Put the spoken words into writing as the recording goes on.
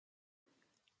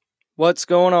What's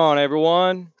going on,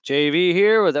 everyone? JV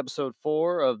here with episode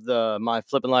 4 of the My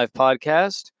Flippin' Life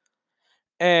podcast.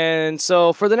 And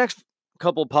so, for the next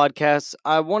couple podcasts,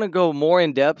 I want to go more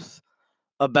in depth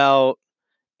about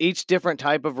each different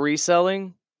type of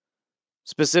reselling,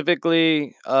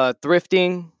 specifically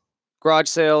thrifting, garage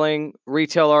selling,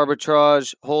 retail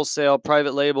arbitrage, wholesale,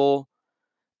 private label,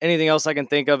 anything else I can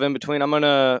think of in between. I'm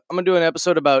gonna do an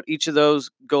episode about each of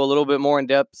those, go a little bit more in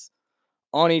depth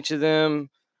on each of them,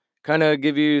 kind of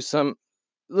give you some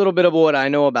little bit of what I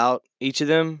know about each of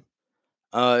them,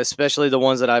 especially the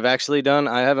ones that I've actually done.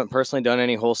 I haven't personally done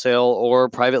any wholesale or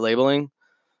private labeling,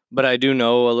 but I do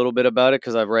know a little bit about it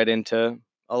because I've read into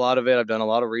a lot of it. I've done a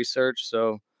lot of research,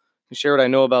 so I can share what I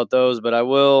know about those. But I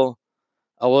will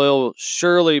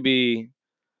surely be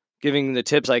giving the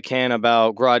tips I can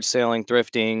about garage selling,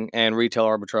 thrifting, and retail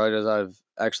arbitrage as I've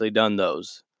actually done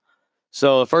those.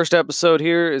 So the first episode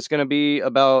here is going to be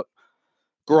about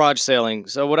garage selling.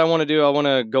 So what I want to do, I want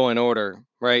to go in order,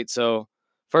 right? So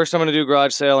first I'm going to do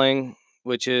garage selling,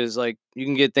 which is like you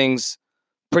can get things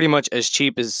pretty much as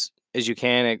cheap as you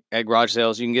can at garage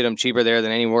sales. You can get them cheaper there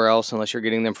than anywhere else unless you're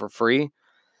getting them for free.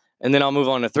 And then I'll move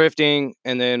on to thrifting,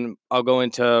 and then I'll go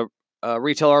into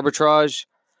retail arbitrage.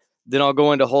 Then I'll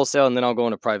go into wholesale, and then I'll go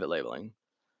into private labeling.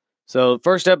 So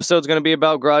first episode is going to be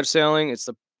about garage selling.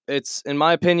 It's in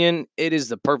my opinion, it is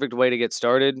the perfect way to get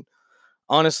started.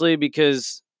 Honestly,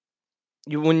 because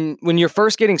when you're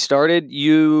first getting started,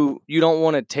 you don't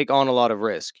want to take on a lot of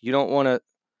risk. You don't want to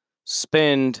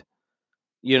spend,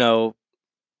 you know,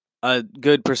 a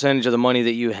good percentage of the money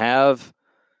that you have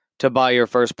to buy your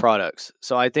first products.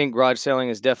 So I think garage selling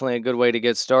is definitely a good way to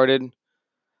get started.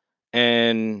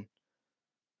 And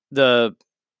the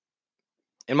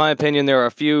in my opinion, there are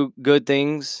a few good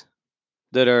things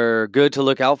that are good to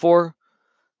look out for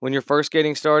when you're first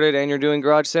getting started and you're doing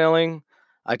garage selling.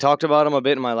 I talked about them a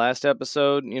bit in my last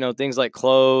episode. Things like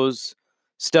clothes,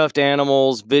 stuffed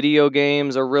animals, video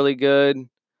games are really good.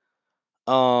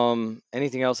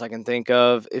 Anything else I can think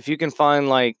of? If you can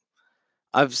find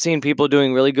I've seen people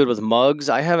doing really good with mugs.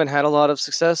 I haven't had a lot of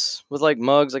success with like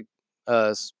mugs, like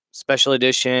special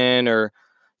edition or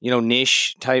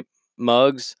niche type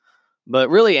mugs.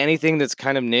 But really anything that's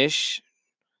kind of niche,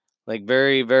 like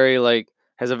very very like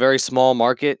has a very small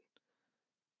market,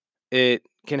 it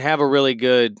can have a really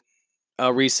good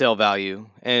resale value,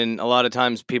 and a lot of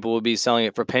times people will be selling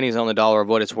it for pennies on the dollar of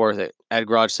what it's worth at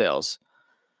garage sales.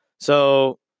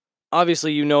 So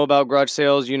obviously, about garage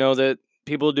sales. You know that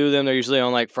people do them. They're usually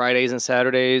on like Fridays and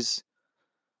Saturdays,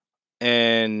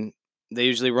 and they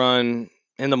usually run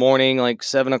in the morning, like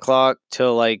 7 o'clock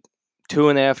till like 2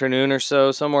 in the afternoon or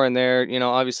so, somewhere in there.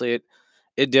 Obviously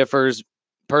it differs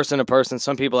person to person.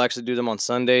 Some people actually do them on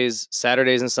Sundays,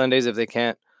 Saturdays, and Sundays if they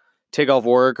can't take off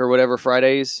work or whatever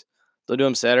Fridays. They'll do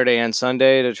them Saturday and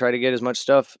Sunday to try to get as much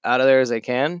stuff out of there as they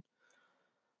can.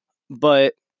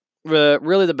 But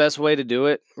really, the best way to do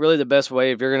it, really the best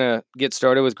way if you're gonna get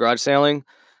started with garage selling,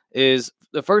 is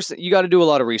the first. You got to do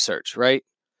a lot of research, right?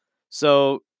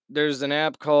 So there's an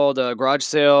app called Garage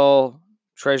Sale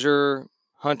Treasure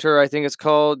Hunter, I think it's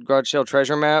called Garage Sale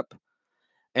Treasure Map.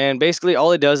 And basically,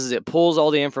 all it does is it pulls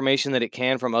all the information that it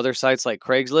can from other sites like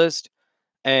Craigslist,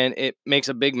 and it makes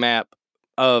a big map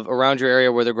of around your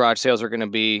area where the garage sales are going to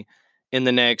be in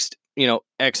the next,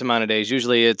 X amount of days.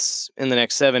 Usually it's in the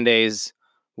next 7 days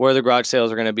where the garage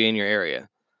sales are going to be in your area.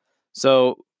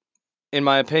 So, in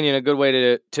my opinion, a good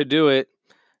way to do it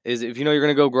is if you're going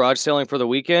to go garage selling for the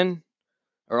weekend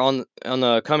or on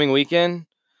the coming weekend,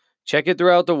 check it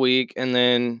throughout the week, and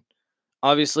then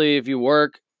obviously if you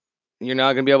work, you're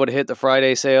not going to be able to hit the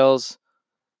Friday sales.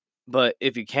 But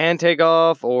if you can take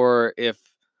off, or if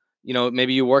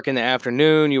maybe you work in the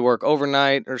afternoon, you work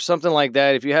overnight or something like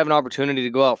that, if you have an opportunity to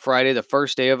go out Friday, the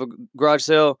first day of a garage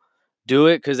sale, do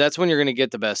it, because that's when you're going to get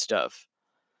the best stuff.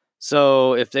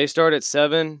 So if they start at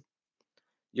 7,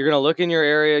 you're going to look in your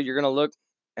area, you're going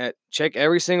to check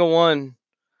every single one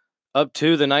up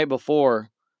to the night before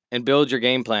and build your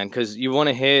game plan, because you want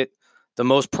to hit the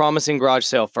most promising garage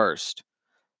sale first.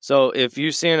 So if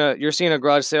you're seeing a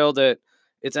garage sale that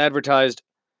it's advertised,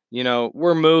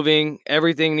 we're moving,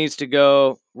 everything needs to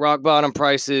go, rock bottom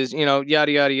prices,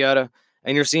 yada yada yada,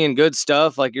 and you're seeing good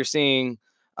stuff, like you're seeing,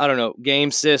 I don't know,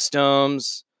 game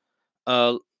systems,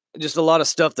 just a lot of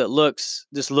stuff that looks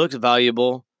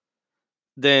valuable,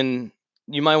 then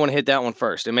you might want to hit that one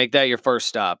first and make that your first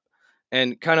stop,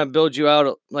 and kind of build you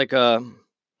out like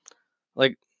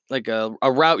like a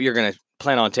route you're gonna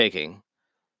plan on taking.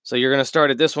 So you're going to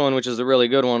start at this one, which is a really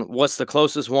good one. What's the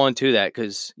closest one to that?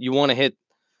 Because you want to hit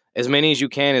as many as you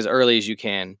can as early as you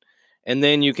can. And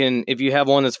then you can, if you have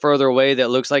one that's further away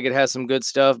that looks like it has some good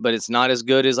stuff, but it's not as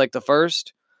good as like the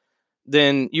first,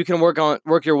 then you can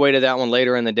work your way to that one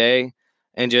later in the day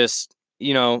and just,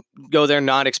 go there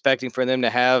not expecting for them to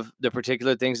have the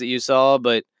particular things that you saw.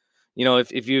 But,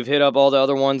 if you've hit up all the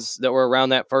other ones that were around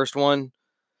that first one,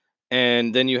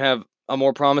 and then you have a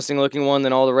more promising looking one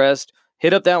than all the rest,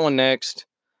 hit up that one next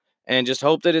and just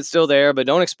hope that it's still there, but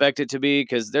don't expect it to be,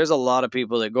 because there's a lot of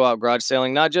people that go out garage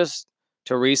selling, not just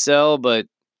to resell, but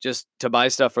just to buy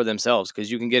stuff for themselves,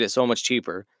 because you can get it so much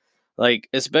cheaper. Like,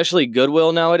 especially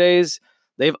Goodwill nowadays,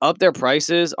 they've upped their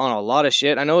prices on a lot of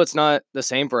shit. I know it's not the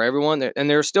same for everyone, and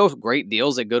there are still great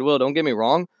deals at Goodwill, don't get me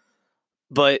wrong,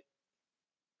 but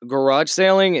garage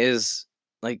selling is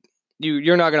like,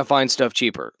 you're not going to find stuff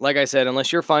cheaper. Like I said,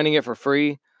 unless you're finding it for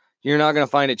free, you're not going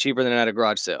to find it cheaper than at a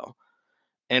garage sale.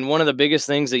 And one of the biggest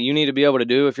things that you need to be able to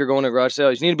do if you're going to a garage sale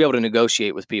is you need to be able to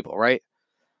negotiate with people, right?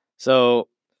 So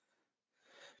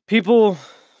people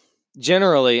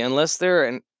generally, unless they're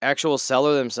an actual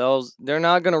seller themselves, they're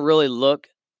not going to really look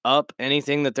up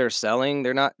anything that they're selling.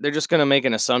 They're just going to make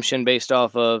an assumption based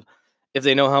off of if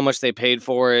they know how much they paid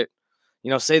for it.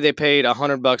 Say they paid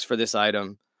 $100 for this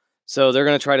item. So they're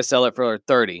going to try to sell it for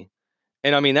 30.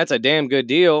 And I mean, that's a damn good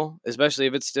deal, especially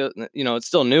if it's still, it's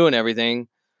still new and everything.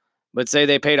 But say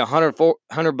they paid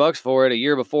 $100 for it a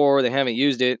year before, they haven't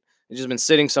used it. It's just been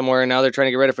sitting somewhere, and now they're trying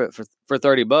to get rid of it for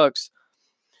 $30.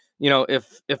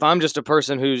 If I'm just a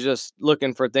person who's just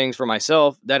looking for things for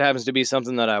myself, that happens to be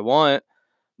something that I want,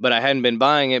 but I hadn't been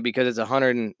buying it because it's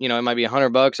 100, and it might be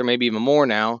 $100 or maybe even more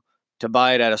now to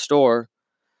buy it at a store,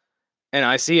 and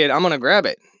I see it, I'm gonna grab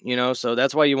it. So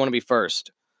that's why you want to be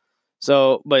first.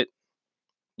 So, but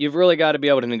you've really got to be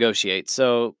able to negotiate.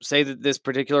 So, say that this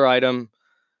particular item,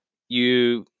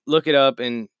 you look it up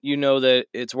and you know that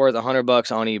it's worth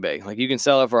 $100 on eBay. Like, you can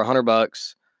sell it for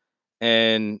 $100,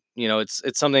 and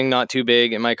it's something not too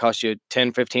big. It might cost you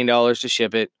 $10-15 to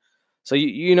ship it. So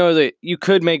you know that you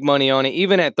could make money on it.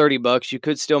 Even at $30, you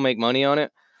could still make money on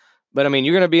it. But I mean,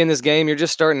 you're going to be in this game. You're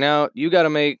just starting out. You got to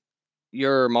make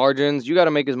your margins. You got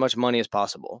to make as much money as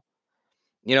possible.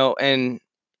 And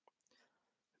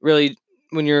really,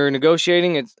 when you're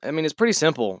negotiating, it's pretty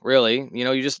simple, really.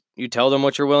 You tell them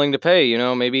what you're willing to pay.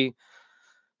 Maybe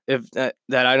if that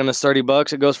item is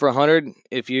 $30, it goes for 100.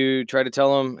 If you try to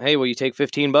tell them, hey, will you take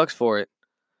 $15 for it?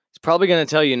 It's probably going to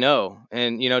tell you no.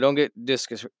 And, don't get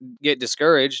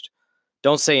discouraged.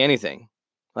 Don't say anything.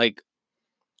 Like,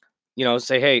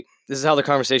 say, hey, this is how the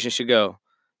conversation should go.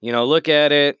 Look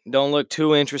at it. Don't look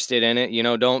too interested in it.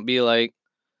 Don't be like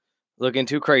looking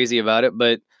too crazy about it,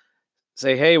 but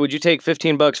say, hey, would you take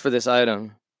 $15 for this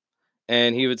item?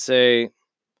 And he would say,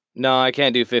 no, I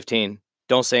can't do 15.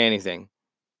 Don't say anything.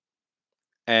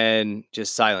 And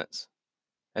just silence.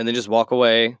 And then just walk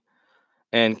away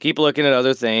and keep looking at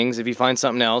other things. If you find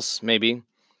something else, maybe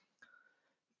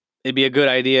it'd be a good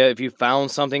idea if you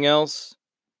found something else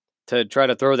to try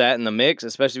to throw that in the mix,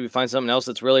 especially if you find something else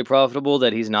that's really profitable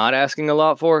that he's not asking a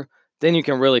lot for, then you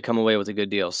can really come away with a good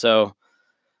deal. So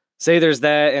say there's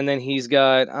that, and then he's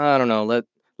got, I don't know,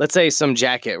 let's say some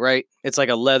jacket, right? It's like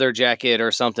a leather jacket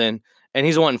or something, and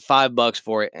he's wanting $5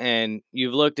 for it, and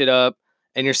you've looked it up,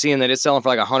 and you're seeing that it's selling for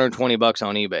like $120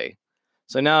 on eBay.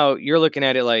 So now you're looking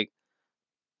at it like,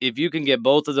 if you can get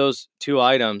both of those two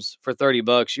items for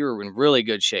 $30, you're in really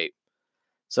good shape.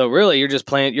 So really,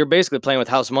 you're basically playing with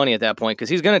house money at that point, because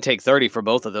he's going to take 30 for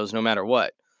both of those no matter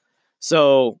what.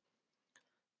 So,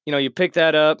 you pick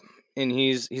that up, and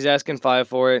he's asking 5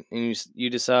 for it, and you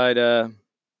decide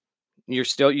you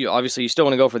still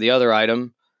want to go for the other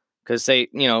item, because say,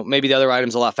 maybe the other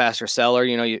item's a lot faster seller,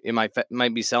 it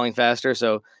might be selling faster,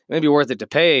 so it may be worth it to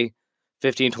pay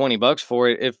 $15-20 for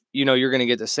it if you're going to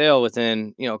get the sale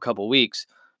within a couple weeks,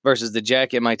 versus the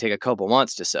jacket might take a couple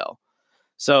months to sell.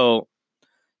 So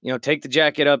take the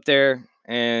jacket up there,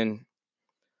 and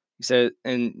he said,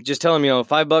 and just tell him,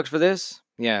 $5 for this.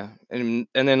 Yeah. And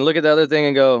then look at the other thing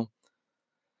and go,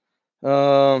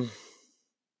 I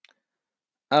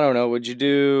don't know, would you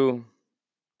do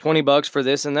 $20 for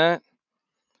this and that?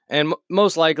 And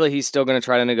most likely he's still going to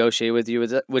try to negotiate with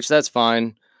you, which that's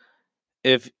fine.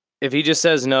 If he just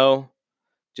says no,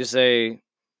 just say,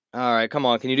 all right, come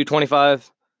on, can you do 25?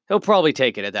 He'll probably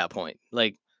take it at that point.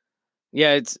 Like,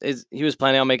 yeah, he was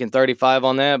planning on making 35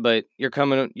 on that, but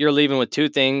you're leaving with two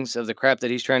things of the crap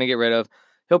that he's trying to get rid of.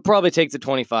 He'll probably take the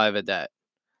 25 at that.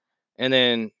 And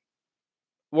then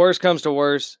worst comes to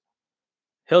worst,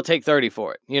 he'll take 30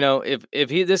 for it. If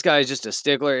this guy is just a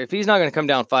stickler, if he's not going to come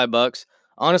down $5,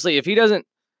 honestly, if he doesn't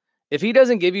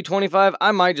give you 25,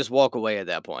 I might just walk away at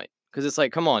that point, because it's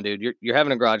like, come on, dude, you're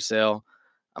having a garage sale.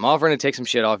 I'm offering to take some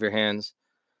shit off your hands.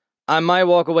 I might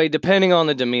walk away depending on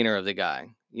the demeanor of the guy.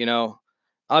 You know,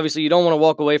 obviously you don't want to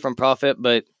walk away from profit,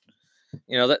 but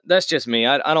that's just me.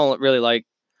 I don't really like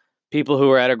people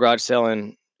who are at a garage sale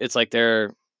and it's like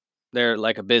they're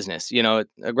like a business. A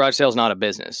garage sale is not a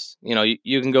business.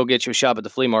 You can go get you a shop at the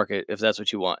flea market if that's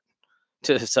what you want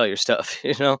to sell your stuff.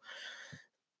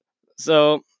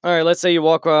 So all right, let's say you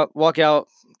walk out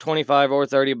 25 or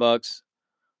 $30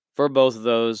 for both of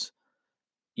those.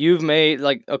 You've made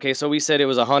like, okay, so we said it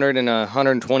was 100 and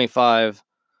 125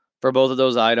 for both of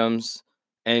those items,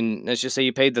 and let's just say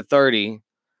you paid the 30.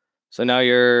 So now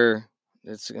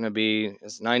it's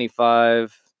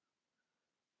 95,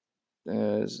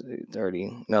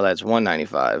 30. No, that's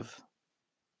 195.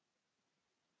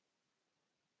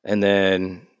 And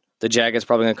then the jacket's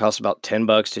probably going to cost about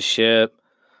 $10 to ship.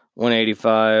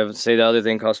 185. Say the other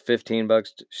thing costs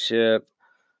 $15 to ship.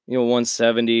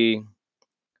 170.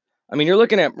 I mean, you're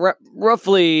looking at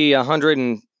roughly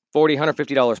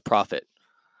 $150 profit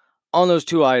on those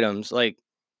two items. Like,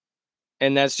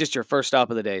 and that's just your first stop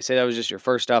of the day. Say that was just your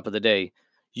first stop of the day.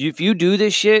 If you do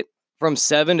this shit from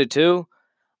 7 to 2,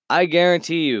 I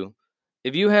guarantee you,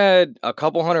 if you had a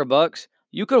couple $100,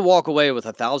 you could walk away with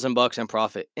 $1,000 in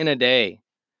profit in a day.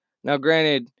 Now,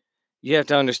 granted, you have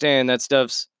to understand that's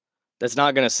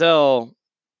not going to sell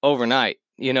overnight.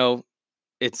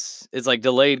 It's like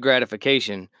delayed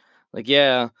gratification. Like,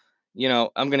 yeah,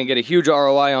 I'm going to get a huge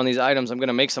ROI on these items. I'm going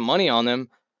to make some money on them,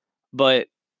 but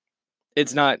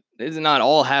it's not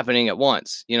all happening at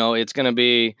once. It's going to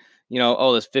be,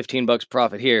 oh, there's $15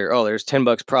 profit here. Oh, there's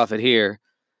 $10 profit here.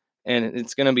 And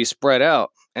it's going to be spread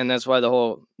out. And that's why the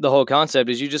whole concept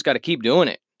is you just got to keep doing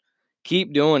it.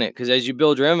 Keep doing it. Cause as you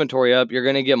build your inventory up, you're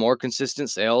going to get more consistent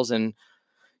sales. And,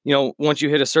 once you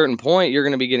hit a certain point, you're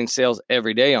going to be getting sales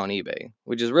every day on eBay,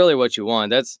 which is really what you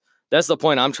want. That's the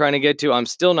point I'm trying to get to. I'm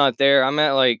still not there. I'm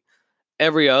at like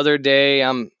every other day.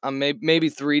 I'm maybe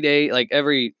 3 days, like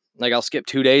I'll skip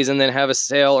 2 days and then have a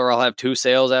sale, or I'll have 2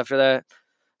 sales after that.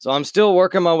 So I'm still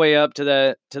working my way up to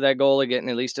that goal of getting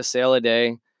at least a sale a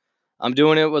day. I'm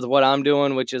doing it with what I'm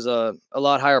doing, which is a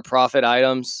lot higher profit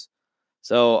items.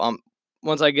 So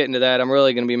once I get into that, I'm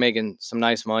really going to be making some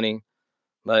nice money.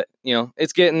 But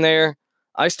it's getting there.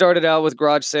 I started out with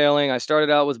garage sailing. I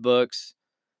started out with books.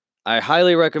 I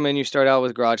highly recommend you start out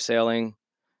with garage sailing.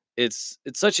 It's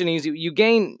such an easy, you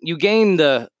gain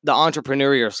the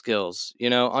entrepreneurial skills.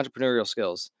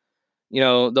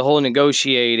 The whole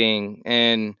negotiating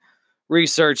and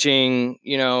researching,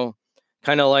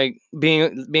 kind of like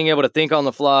being able to think on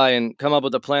the fly and come up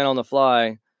with a plan on the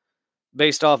fly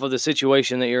based off of the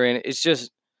situation that you're in. It's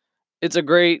a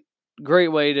great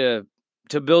way to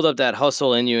build up that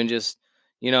hustle in you, and just,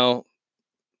 you know,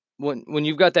 when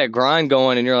you've got that grind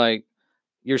going and you're like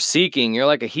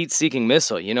a heat seeking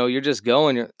missile, you're just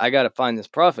going, I got to find this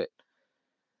profit.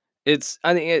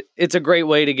 I think it's a great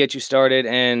way to get you started.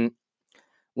 And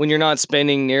when you're not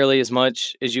spending nearly as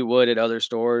much as you would at other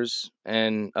stores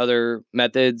and other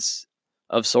methods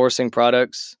of sourcing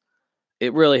products,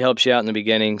 it really helps you out in the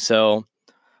beginning. So,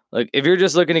 like, if you're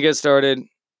just looking to get started,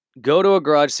 go to a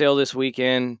garage sale this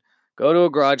weekend, go to a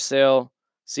garage sale,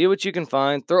 see what you can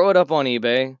find, throw it up on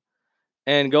eBay,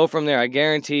 and go from there. I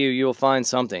guarantee you will find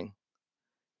something.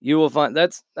 You will find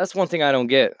that's one thing I don't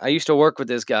get. I used to work with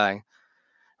this guy,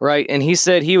 right? And he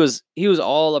said he was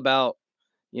all about,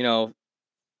 you know,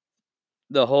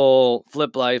 the whole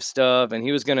flip life stuff, and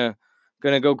he was gonna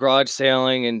go garage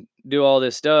sailing and do all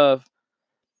this stuff.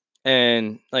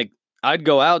 And like, I'd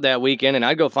go out that weekend and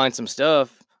I'd go find some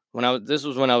stuff. This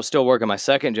was when I was still working my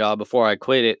second job before I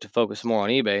quit it to focus more on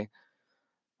eBay.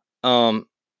 um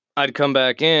I'd come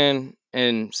back in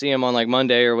and see him on like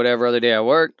Monday or whatever other day I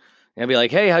worked, and I'd be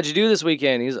like, "Hey, how'd you do this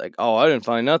weekend?" He's like, "Oh, I didn't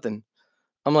find nothing."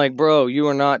 I'm like, "Bro, you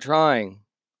are not trying.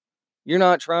 You're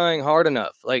not trying hard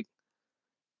enough." Like,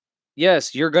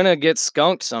 yes, you're gonna get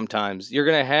skunked sometimes. You're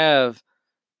gonna have,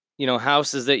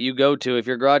 houses that you go to if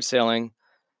you're garage selling.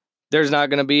 There's not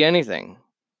gonna be anything,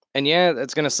 and yeah,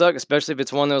 that's gonna suck, especially if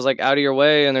it's one that was like out of your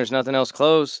way and there's nothing else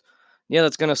close. Yeah,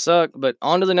 that's gonna suck. But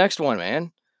on to the next one,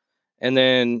 man. And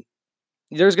then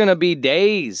there's gonna be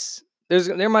days.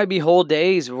 There might be whole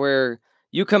days where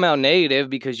you come out negative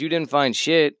because you didn't find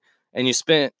shit, and you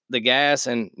spent the gas,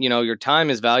 and your time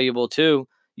is valuable too.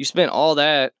 You spent all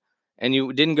that and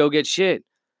you didn't go get shit.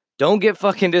 Don't get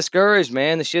fucking discouraged,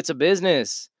 man. The shit's a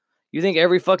business. You think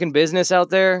every fucking business out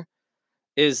there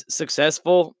is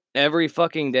successful every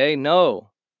fucking day? No.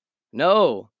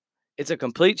 No. It's a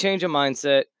complete change of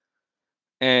mindset.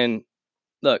 And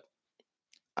look,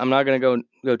 I'm not going to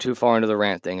go too far into the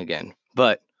rant thing again.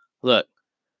 But look,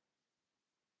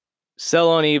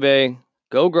 sell on eBay,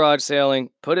 go garage sailing,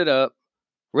 put it up,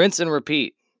 Rinse and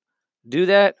repeat. Do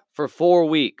that for 4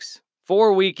 weeks,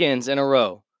 4 weekends in a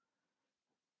row.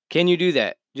 Can you do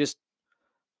that? Just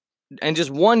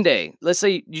one day. Let's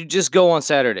say you just go on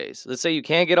Saturdays. Let's say you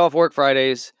can't get off work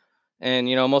Fridays, and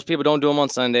most people don't do them on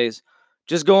Sundays.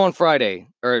 Just go on Friday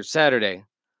or Saturday.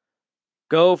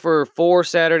 Go for 4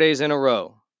 Saturdays in a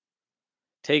row.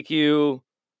 Take you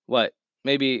what?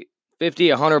 Maybe 50,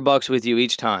 $100 with you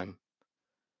each time.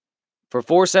 For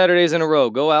 4 Saturdays in a row,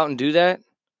 go out and do that,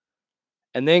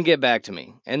 and then get back to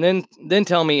me. And then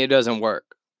tell me it doesn't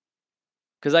work.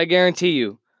 Cuz I guarantee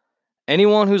you,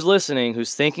 anyone who's listening,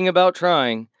 who's thinking about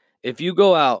trying, if you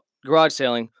go out garage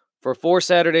sailing for 4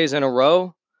 Saturdays in a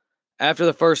row, after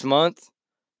the first month,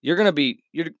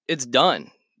 it's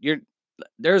done.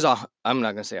 I'm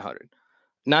not going to say 100.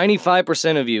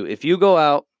 95% of you, if you go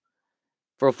out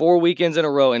for 4 weekends in a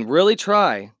row and really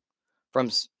try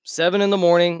from 7 in the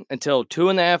morning until 2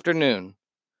 in the afternoon,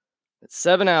 it's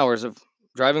 7 hours of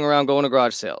driving around going to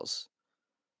garage sales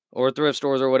or thrift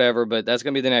stores or whatever, but that's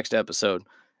going to be the next episode.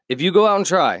 If you go out and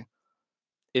try,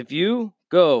 if you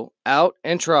go out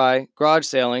and try garage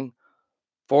sailing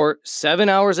for 7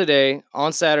 hours a day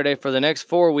on Saturday for the next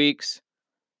 4 weeks,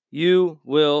 you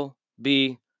will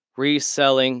be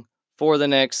reselling for the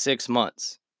next 6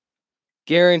 months.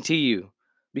 Guarantee you.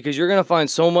 Because you're going to find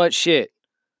so much shit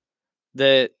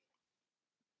that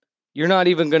you're not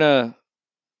even going to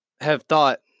have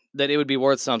thought that it would be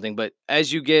worth something. But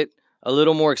as you get a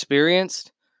little more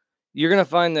experienced, you're going to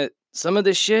find that some of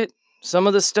this shit, some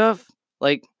of the stuff,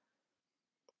 like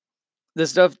the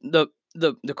stuff, the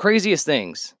craziest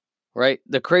things, right?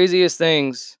 The craziest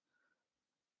things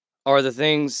are the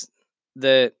things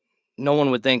that no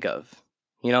one would think of,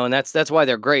 and that's why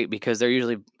they're great, because they're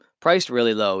usually priced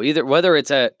really low. Either whether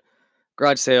it's at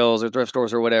garage sales or thrift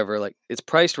stores or whatever, like it's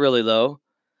priced really low,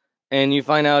 and you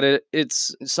find out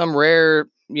it's some rare,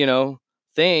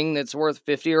 thing that's worth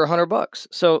 50 or $100.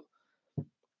 So,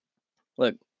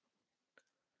 look,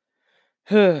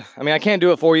 I mean, I can't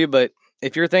do it for you, but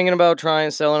if you're thinking about trying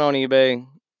selling on eBay,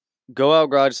 go out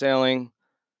garage sailing,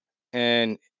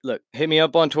 and look, hit me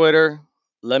up on Twitter.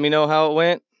 Let me know how it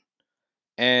went.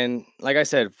 And like I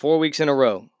said, 4 weeks in a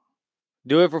row.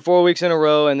 Do it for 4 weeks in a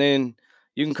row, and then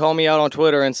you can call me out on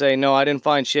Twitter and say, no, I didn't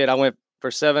find shit. I went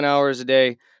for 7 hours a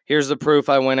day. Here's the proof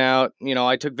I went out.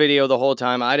 I took video the whole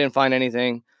time. I didn't find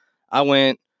anything. I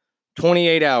went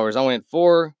 28 hours. I went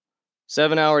 4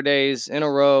 7-hour days in a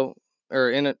row,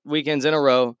 or weekends in a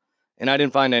row, and I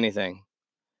didn't find anything.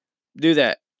 Do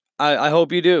that. I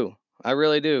hope you do. I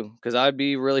really do, because I'd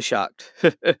be really shocked.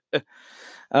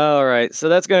 All right, so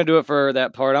that's going to do it for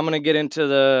that part. I'm going to get into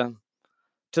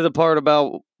the part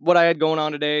about what I had going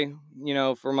on today,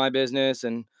 for my business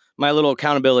and my little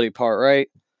accountability part, right?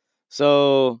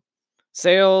 So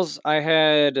sales, I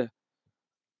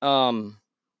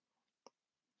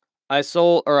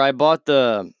bought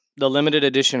the limited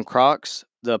edition Crocs,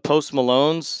 the Post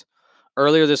Malones,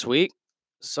 earlier this week.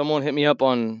 Someone hit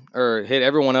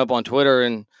everyone up on Twitter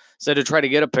and said to try to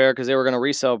get a pair because they were going to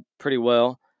resell pretty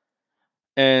well.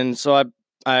 And so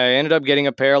I ended up getting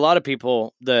a pair. A lot of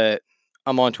people that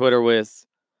I'm on Twitter with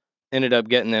ended up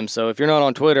getting them. So if you're not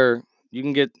on Twitter, you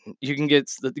can get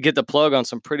the plug on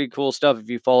some pretty cool stuff if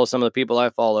you follow some of the people I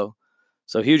follow.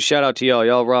 So huge shout out to y'all.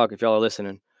 Y'all rock if y'all are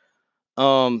listening.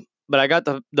 But I got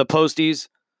the posties.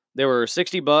 They were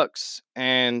 $60,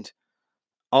 and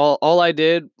all I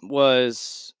did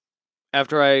was,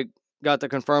 after I got the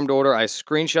confirmed order, I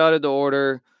screenshotted the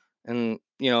order and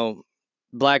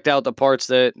blacked out the parts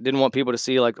that didn't want people to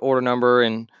see, like order number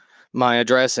and my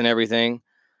address and everything.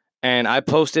 And I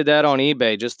posted that on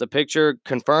eBay, just the picture,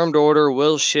 confirmed order,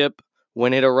 will ship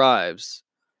when it arrives.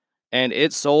 And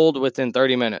it sold within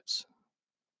 30 minutes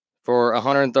for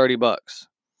 $130.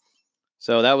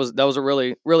 So that was a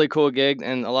really, really cool gig.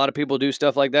 And a lot of people do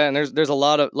stuff like that. And there's a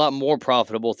lot more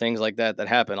profitable things like that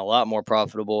happen, a lot more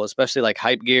profitable, especially like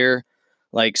hype gear,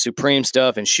 like Supreme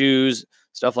stuff and shoes,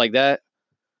 stuff like that.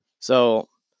 So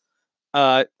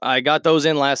I got those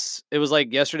in it was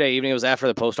like yesterday evening. It was after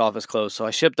the post office closed. So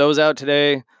I shipped those out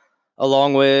today,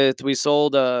 along with,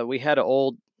 we had an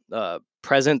old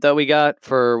present that we got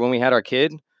for when we had our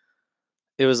kid.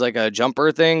 It was like a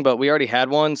jumper thing, but we already had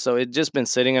one. So it'd just been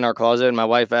sitting in our closet. And my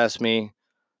wife asked me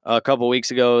a couple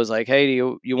weeks ago, was like, hey,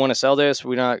 do you want to sell this?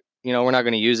 We're not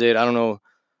going to use it. I don't know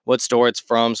what store it's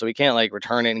from, so we can't like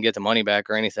return it and get the money back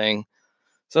or anything.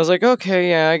 So I was like, okay,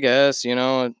 yeah, I guess,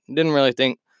 didn't really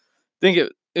think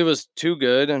it was too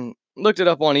good, and looked it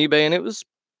up on eBay, and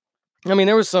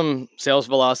there was some sales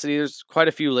velocity. There's quite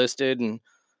a few listed and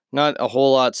not a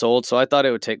whole lot sold. So I thought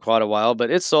it would take quite a while,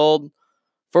 but it sold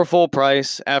for full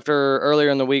price. After earlier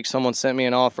in the week, someone sent me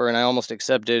an offer and I almost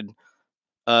accepted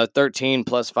 13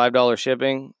 plus $5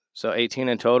 shipping, so 18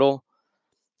 in total.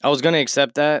 I was going to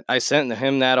accept that. I sent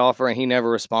him that offer and he never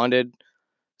responded.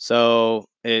 So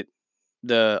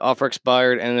the offer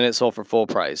expired and then it sold for full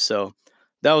price. So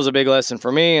that was a big lesson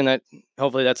for me, and that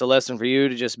hopefully that's a lesson for you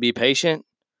to just be patient.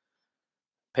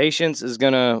 Patience is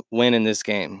going to win in this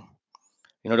game.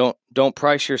 Don't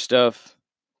price your stuff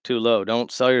too low.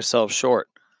 Don't sell yourself short.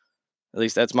 At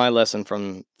least that's my lesson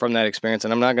from that experience,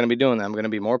 and I'm not going to be doing that. I'm going to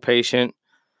be more patient.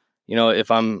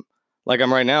 If I'm like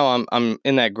I'm right now, I'm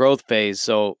in that growth phase,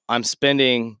 so I'm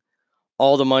spending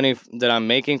all the money that I'm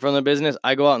making from the business.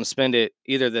 I go out and spend it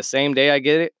either the same day I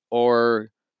get it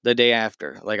or the day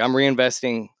after. Like, I'm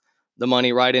reinvesting the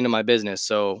money right into my business.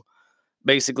 So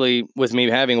basically, with me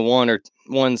having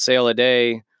one sale a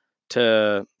day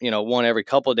to one every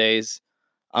couple of days,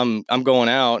 I'm going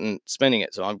out and spending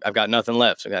it. So I've got nothing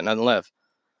left.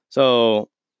 So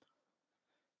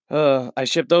I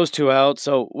shipped those two out.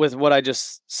 So with what I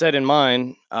just said in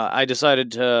mind, I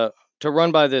decided to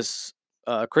run by this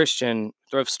Christian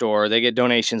thrift store. They get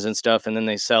donations and stuff, and then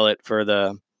they sell it for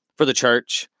the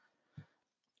church.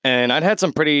 And I'd had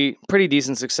some pretty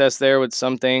decent success there with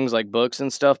some things like books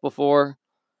and stuff before.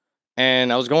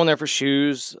 And I was going there for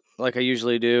shoes, like I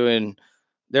usually do, and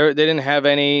they didn't have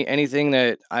anything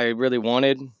that I really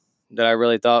wanted, that I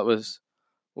really thought was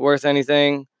worth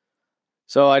anything.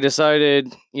 So I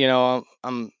decided,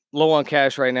 I'm low on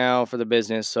cash right now for the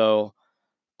business, so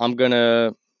I'm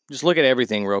gonna just look at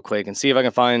everything real quick and see if I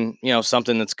can find,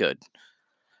 something that's good.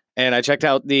 And I checked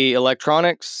out the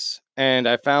electronics, and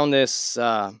I found this.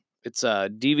 It's a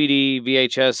DVD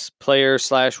VHS player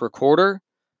 / recorder,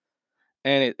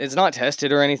 and it's not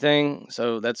tested or anything.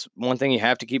 So that's one thing you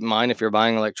have to keep in mind if you're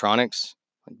buying electronics,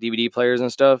 like DVD players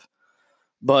and stuff.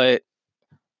 But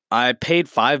I paid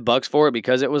 $5 for it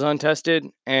because it was untested,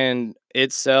 and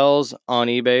it sells on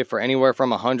eBay for anywhere from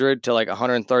 100 to like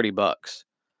 $130,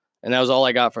 and that was all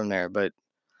I got from there. But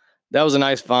that was a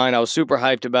nice find. I was super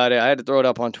hyped about it. I had to throw it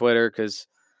up on Twitter because,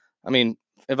 I mean,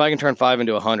 if I can turn 5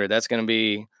 into 100, it's gonna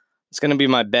be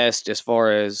my best as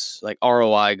far as like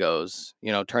ROI goes.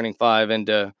 Turning 5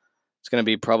 into, it's gonna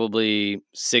be probably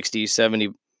 60,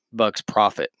 $70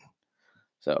 profit.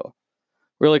 So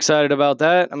real excited about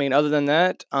that. I mean, other than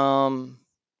that, I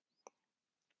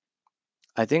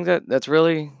think that's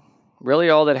really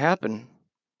all that happened.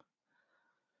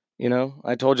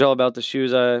 I told y'all about the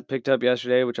shoes I picked up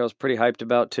yesterday, which I was pretty hyped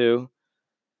about too.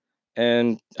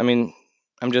 And I mean,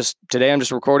 I'm just trying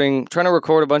to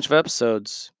record a bunch of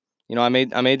episodes. I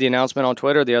made the announcement on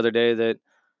Twitter the other day that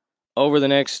over the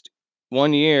next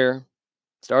 1 year,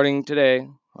 starting today,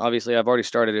 obviously I've already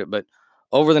started it, but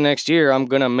over the next year, I'm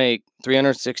going to make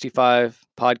 365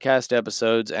 podcast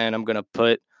episodes, and I'm going to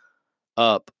put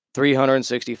up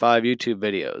 365 YouTube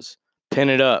videos. Pin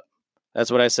it up.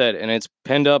 That's what I said. And it's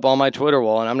pinned up on my Twitter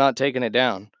wall, and I'm not taking it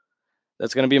down.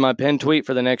 That's going to be my pinned tweet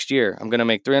for the next year. I'm going to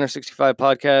make 365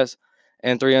 podcasts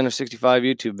and 365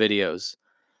 YouTube videos.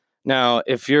 Now,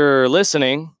 if you're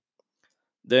listening,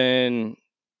 then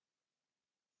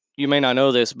you may not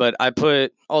know this, but I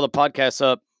put all the podcasts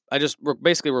up. I just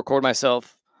basically record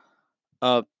myself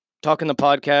talking the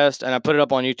podcast, and I put it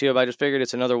up on YouTube. I just figured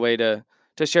it's another way to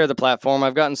share the platform.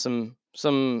 I've gotten some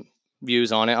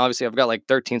views on it. Obviously, I've got like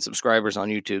 13 subscribers on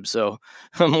YouTube, so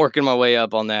I'm working my way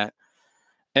up on that.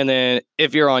 And then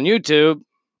if you're on YouTube,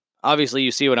 obviously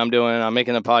you see what I'm doing. I'm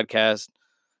making the podcast.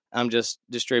 I'm just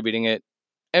distributing it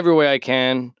every way I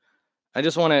can. I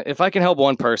just want to, if I can help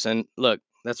one person, look,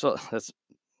 that's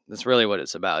really what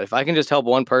it's about. If I can just help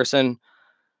one person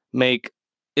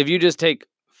if you just take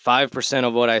 5%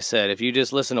 of what I said, if you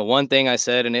just listen to one thing I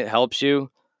said and it helps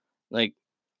you, like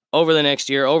over the next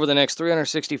year, over the next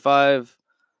 365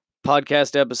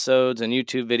 podcast episodes and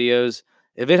YouTube videos,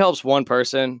 if it helps one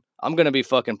person, I'm going to be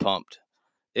fucking pumped.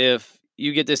 If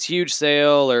you get this huge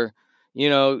sale, or,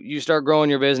 you start growing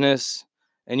your business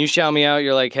and you shout me out,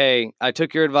 you're like, hey, I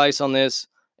took your advice on this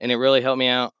and it really helped me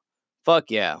out.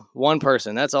 Fuck yeah. One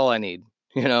person. That's all I need.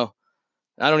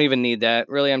 I don't even need that.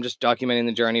 Really, I'm just documenting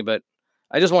the journey, but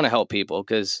I just want to help people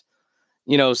because,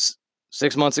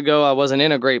 6 months ago, I wasn't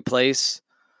in a great place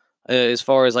as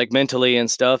far as like mentally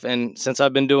and stuff. And since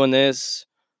I've been doing this,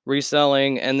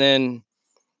 reselling, and then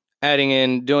adding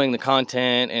in doing the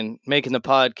content and making the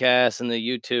podcast and the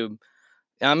YouTube,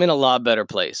 I'm in a lot better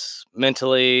place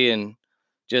mentally, and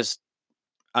just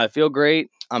I feel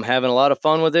great. I'm having a lot of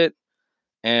fun with it,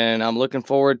 and I'm looking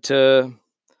forward to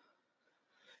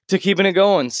keeping it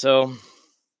going. So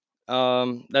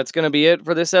that's going to be it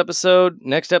for this episode.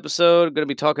 Next episode, going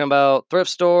to be talking about thrift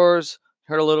stores,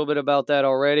 heard a little bit about that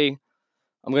already.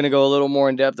 I'm going to go a little more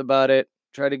in depth about it,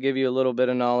 try to give you a little bit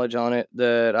of knowledge on it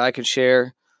that I could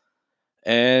share.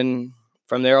 And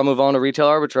from there, I'll move on to retail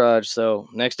arbitrage. So,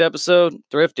 next episode,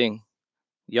 thrifting.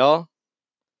 Y'all,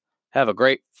 have a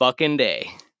great fucking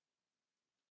day.